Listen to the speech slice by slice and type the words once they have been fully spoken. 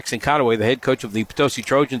Jackson Conaway, the head coach of the Potosi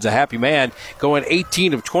Trojans, a happy man, going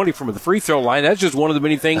 18 of 20 from the free throw line. That's just one of the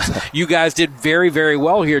many things you guys did very, very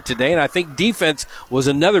well here today, and I think defense was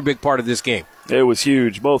another big part of this game. It was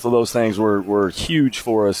huge. Both of those things were huge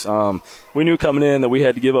for us. We knew coming in that we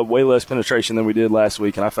had to give up way less penetration than we did last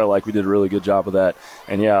week, and I felt like we did a really good job of that.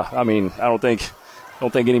 And, yeah, I mean, I don't think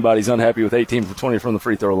anybody's unhappy with 18 for 20 from the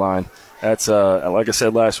free throw line. That's, like I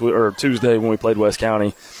said last week or Tuesday when we played West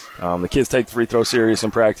County, the kids take the free throw serious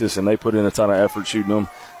in practice, and they put in a ton of effort shooting them.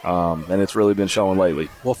 And it's really been showing lately.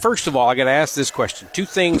 Well, first of all, I got to ask this question. Two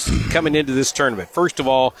things coming into this tournament. First of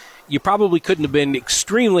all, you probably couldn't have been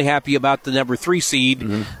extremely happy about the number 3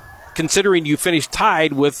 seed, considering you finished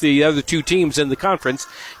tied with the other two teams in the conference.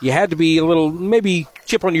 You had to be a little, maybe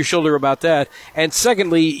chip on your shoulder about that. And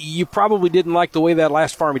secondly, you probably didn't like the way that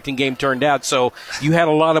last Farmington game turned out. So you had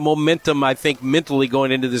a lot of momentum, I think, mentally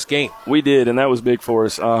going into this game. We did, and that was big for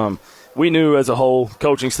us. We knew as a whole,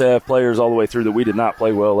 coaching staff, players all the way through, that we did not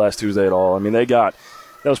play well last Tuesday at all. I mean, that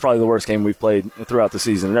was probably the worst game we've played throughout the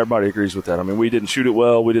season, and everybody agrees with that. I mean, we didn't shoot it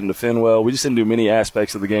well. We didn't defend well. We just didn't do many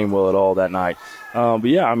aspects of the game well at all that night. But,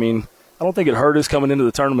 yeah, I mean, I don't think it hurt us coming into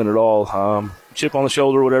the tournament at all. Chip on the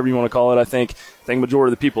shoulder, whatever you want to call it. I think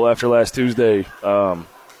majority of the people after last Tuesday, or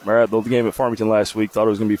at the game at Farmington last week, thought it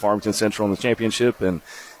was going to be Farmington Central in the championship, and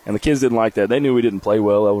the kids didn't like that. They knew we didn't play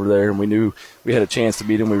well over there, and we knew we had a chance to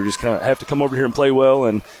beat them. We were just going to have to come over here and play well,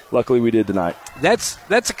 and luckily we did tonight. That's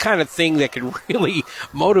the kind of thing that can really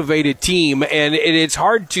motivate a team, and it's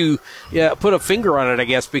hard to put a finger on it, I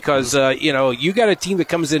guess, because you got a team that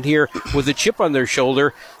comes in here with a chip on their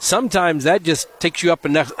shoulder. Sometimes that just takes you up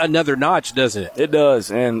another notch, doesn't it? It does,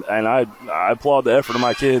 and I applaud the effort of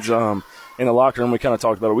my kids in the locker room. We kind of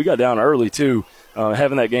talked about it. We got down early too.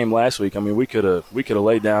 Having that game last week, I mean, we could have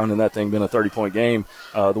laid down and that thing been a 30-point game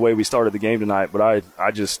the way we started the game tonight. But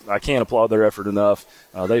I can't applaud their effort enough.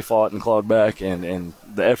 They fought and clawed back, and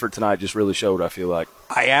the effort tonight just really showed, I feel like.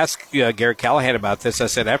 I asked Garrett Callahan about this. I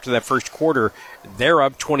said after that first quarter, they're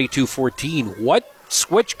up 22-14. What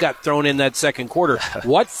switch got thrown in that second quarter?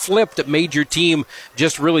 What flipped that made your team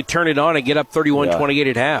just really turn it on and get up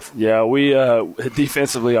 31-28 at half? Yeah, we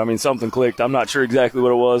defensively, I mean, something clicked. I'm not sure exactly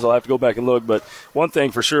what it was. I'll have to go back and look. But one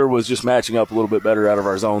thing for sure was just matching up a little bit better out of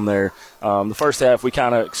our zone there. The first half, we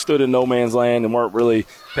kind of stood in no man's land and weren't really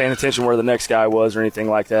paying attention where the next guy was or anything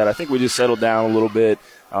like that. I think we just settled down a little bit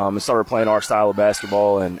and started playing our style of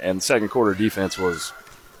basketball, and the second quarter defense was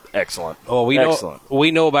excellent. Oh,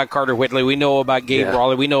 we know about Carter Whitley. We know about Gabe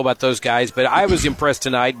Raleigh. We know about those guys. But I was impressed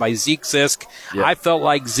tonight by Zeke Sisk. Yeah. I felt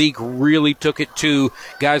like Zeke really took it to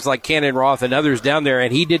guys like Cannon Roth and others down there,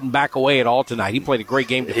 and he didn't back away at all tonight. He played a great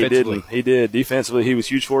game defensively. He did. Defensively, he was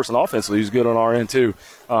huge for us, and offensively, he was good on our end too.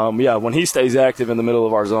 When he stays active in the middle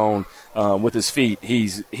of our zone with his feet,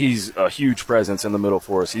 he's a huge presence in the middle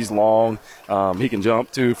for us. He's long. He can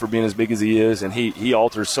jump, too, for being as big as he is, and he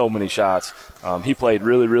alters so many shots. He played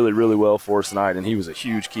really, really, really well for us tonight, and he was a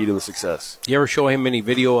huge key to the success. You ever show him any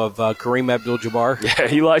video of Kareem Abdul-Jabbar? Yeah,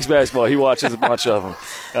 he likes basketball. He watches a bunch of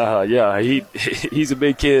them. He's a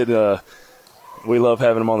big kid. We love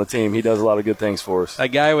having him on the team. He does a lot of good things for us. A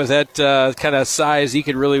guy with that kind of size, he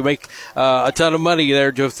could really make a ton of money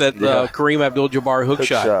there with that Kareem Abdul-Jabbar hook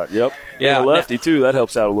shot. Yep. Yeah, and a lefty, too. That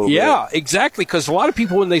helps out a little bit. Yeah, exactly, because a lot of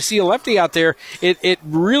people, when they see a lefty out there, it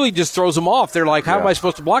really just throws them off. They're like, how am I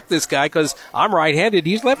supposed to block this guy? Because I'm right-handed,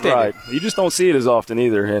 he's left-handed. Right. You just don't see it as often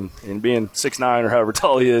either, and being 6'9" or however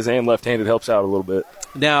tall he is and left-handed helps out a little bit.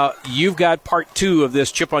 Now, you've got part two of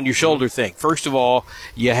this chip on your shoulder thing. First of all,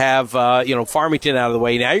 you have Farmington out of the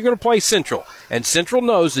way. Now you're going to play Central, and Central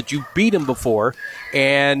knows that you beat them before,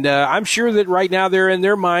 and I'm sure that right now they're in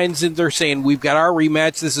their minds and they're saying, we've got our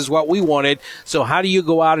rematch, this is what we wanted, so how do you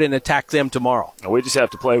go out and attack them tomorrow? We just have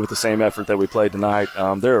to play with the same effort that we played tonight.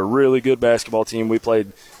 They're a really good basketball team. We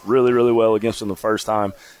played really, really well against them the first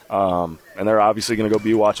time. And they're obviously going to go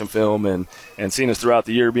be watching film and seeing us throughout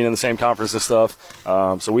the year, being in the same conference and stuff.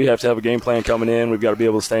 So we have to have a game plan coming in. We've got to be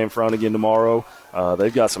able to stay in front again tomorrow.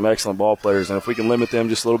 They've got some excellent ball players, and if we can limit them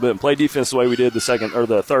just a little bit and play defense the way we did the second,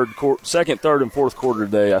 third, and fourth quarter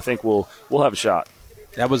today, I think we'll have a shot.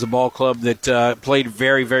 That was a ball club that played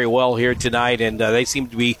very, very well here tonight, and they seem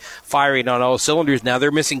to be firing on all cylinders. Now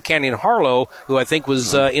they're missing Canyon Harlow, who I think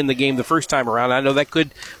was in the game the first time around. I know that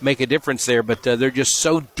could make a difference there, but they're just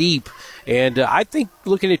so deep. And I think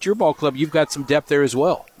looking at your ball club, you've got some depth there as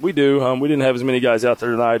well. We do. We didn't have as many guys out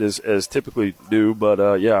there tonight as typically do,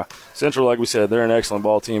 but, Central, like we said, they're an excellent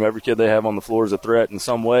ball team. Every kid they have on the floor is a threat in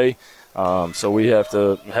some way. So we have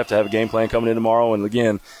to have a game plan coming in tomorrow, and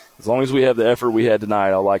again, as long as we have the effort we had tonight,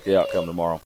 I like the outcome tomorrow.